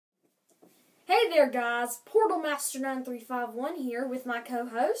Hey there, guys. Portal Master 9351 here with my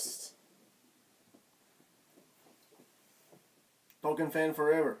co-host Tolkien fan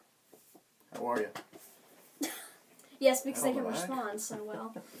forever. How are you? Yes, because they can respond so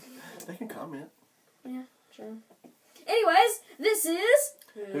well. They can comment. Yeah, sure. Anyways, this is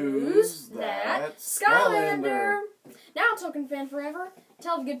Who's That Skylander? Now, Tolkien fan forever,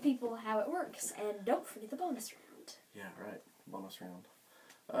 tell the good people how it works, and don't forget the bonus round. Yeah, right. Bonus round.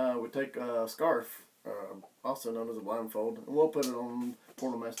 We take a scarf, also known as a blindfold, and we'll put it on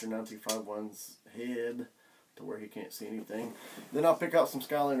Portal Master 9251's head to where he can't see anything. Then I'll pick out some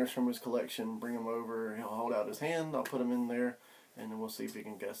Skylanders from his collection, bring them over, he'll hold out his hand, I'll put them in there, and then we'll see if he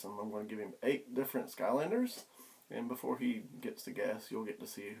can guess them. I'm going to give him 8 different Skylanders, and before he gets to guess, you'll get to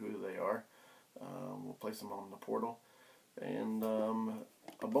see who they are. We'll place them on the portal. And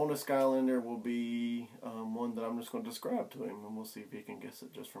a bonus Skylander will be one that I'm just going to describe to him, and we'll see if he can guess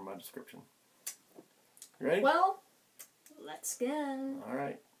it just from my description. Ready? Well, let's go.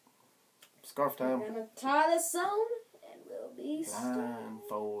 Alright. Scarf time. We're going to tie this on, and we'll be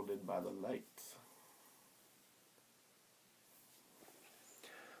Blindfolded by the lights.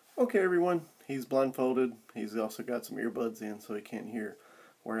 Okay, everyone. He's blindfolded. He's also got some earbuds in so he can't hear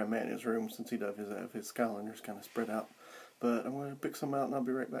where I'm at in his room since he does have his Skylanders kind of spread out. But I'm going to pick some out and I'll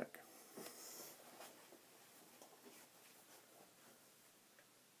be right back.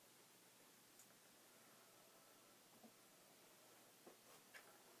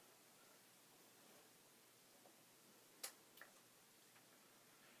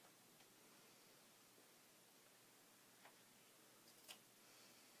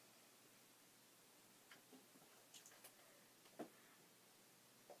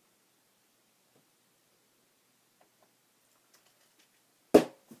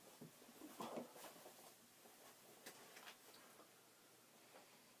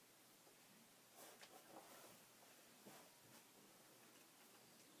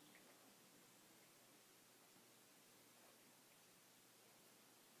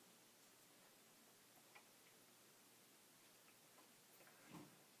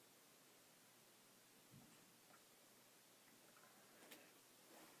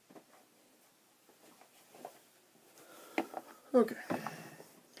 Okay.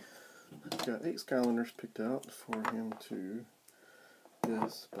 I've got 8 Skylanders picked out for him to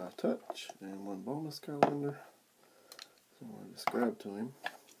guess by touch, and 1 bonus Skylander. So I'm going to describe to him.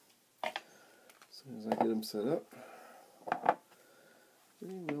 As soon as I get him set up,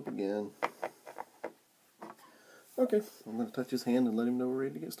 we will begin. Okay, I'm going to touch his hand and let him know we're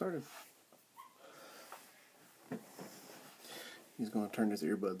ready to get started. He's going to turn his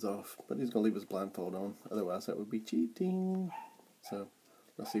earbuds off, but he's going to leave his blindfold on. Otherwise, that would be cheating. So,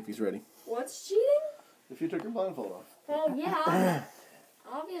 let's see if he's ready. What's cheating? If you took your blindfold off. Well, yeah.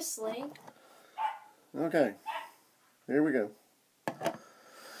 Obviously. Okay. Here we go.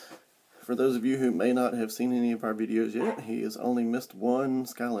 For those of you who may not have seen any of our videos yet, he has only missed 1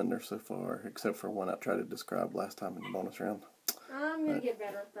 Skylander so far, except for one I tried to describe last time in the bonus round. I'm going to get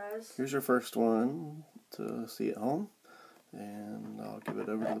better at those. Here's your first one to see at home. And I'll give it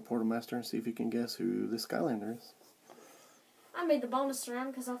over to the Portal Master and see if he can guess who this Skylander is. I made the bonus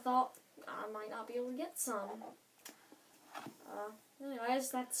round because I thought I might not be able to get some.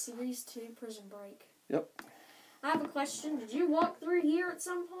 Anyways, that's Series 2 Prison Break. Yep. I have a question. Did you walk through here at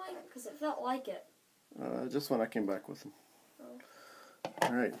some point? Because it felt like it. Just when I came back with him. Oh.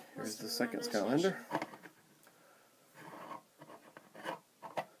 Alright, here's the second Skylander.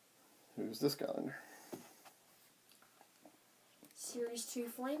 Who's this Skylander? Series 2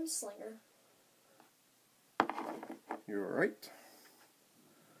 Flame Slinger. You're right.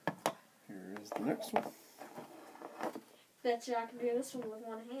 Here's the next one. Bet you I can do this one with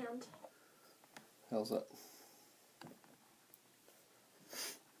one hand. How's that?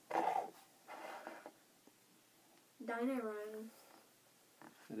 Dino Ring.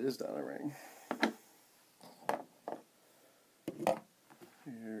 It is Dino Ring.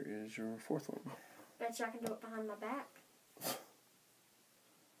 Here is your fourth one. Bet you I can do it behind my back.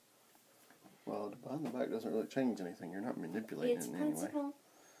 Well, behind the back doesn't really change anything. You're not manipulating it in any way. It's principle.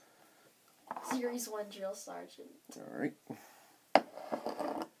 Series 1 Drill Sergeant. Alright.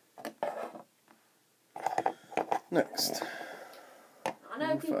 Next. I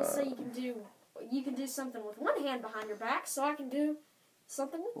know people say you can do something with one hand behind your back, so I can do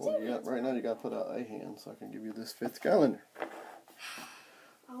something with 2 hands. Right now you got to put out a hand, so I can give you this 5th Skylander.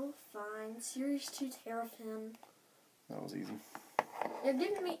 Oh, fine. Series 2 Terrapin. That was easy. You're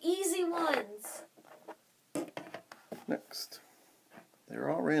giving me easy ones. Next.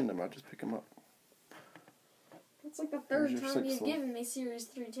 They're all random. I just pick them up. It's like the third Here's your time you've sixth one. given me Series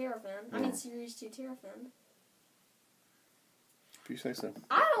 3 Terrafin. I mean Series 2 Terrafin. If you say so.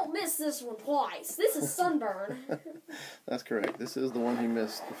 I don't miss this one twice. This is Sunburn. That's correct. This is the one he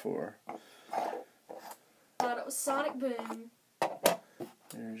missed before. Thought it was Sonic Boom.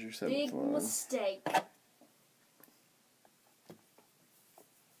 There's your seventh Big one. mistake.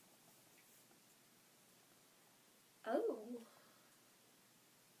 Oh.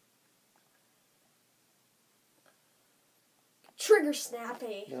 Trigger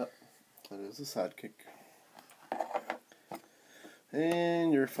Snappy. Yep. That is a sidekick.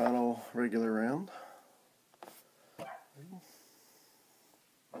 And your final regular round.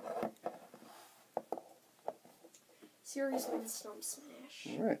 Series 1 Stump Smash.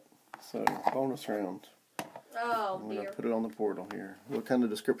 Alright. So, bonus round. Oh, I'm going dear. to put it on the portal here. What kind of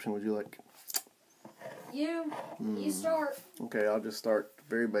description would you like? You start. Okay, I'll just start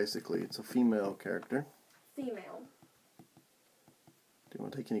very basically. It's a female character. Female. Do you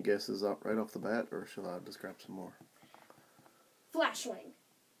want to take any guesses right off the bat, or shall I describe some more? Flashwing.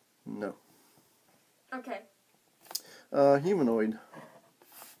 No. Okay. Humanoid.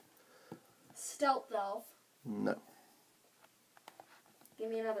 Stealth Elf. No. Give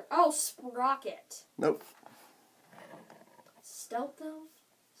me another. Oh, Sprocket. Nope. Stealth Elf.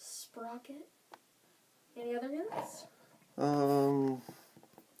 Sprocket. Any other hints?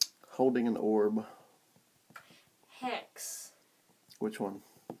 Holding an orb. Hex. Which one?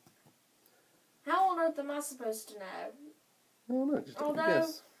 How on earth am I supposed to know? I don't know, just take a Although-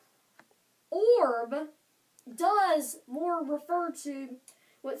 guess. Orb does more refer to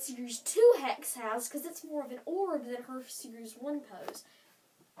what Series 2 Hex has, because it's more of an orb than her Series 1 pose.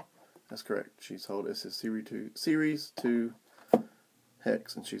 That's correct. This is Series 2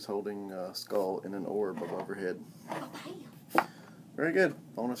 Hex, and she's holding a skull in an orb above her head. Oh, damn. Very good.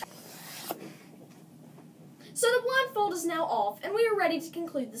 Bonus. So the blindfold is now off, and we are ready to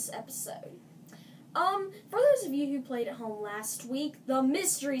conclude this episode. For those of you who played at home last week, the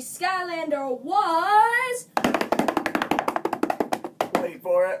mystery Skylander was... Wait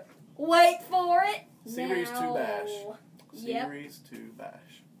for it. Wait for it. Series 2 Bash. Yep. Series 2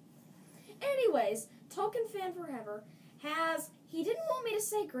 Bash. Anyways, Tolkien Fan Forever he didn't want me to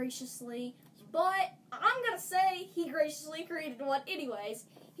say graciously, but I'm gonna say he graciously created one anyways.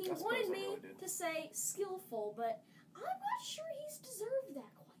 He wanted me to say skillful, but I'm not sure he's deserved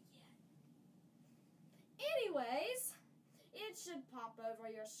that quite yet. Anyways, it should pop over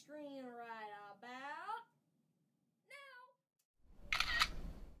your screen right about now.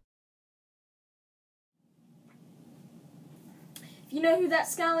 If you know who that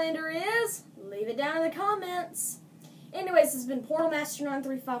Skylander is, leave it down in the comments. Anyways, this has been Portal Master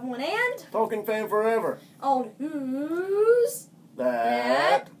 9351 and Tolkien Fan Forever. on Who's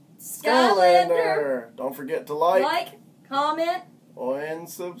That Skylander. Skylander. Don't forget to like, comment. and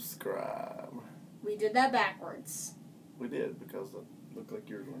subscribe. We did that backwards. We did, because it looked like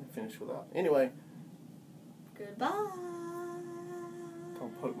you were going to finish without. Anyway, Goodbye.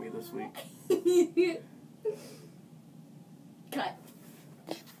 don't poke me this week. Cut.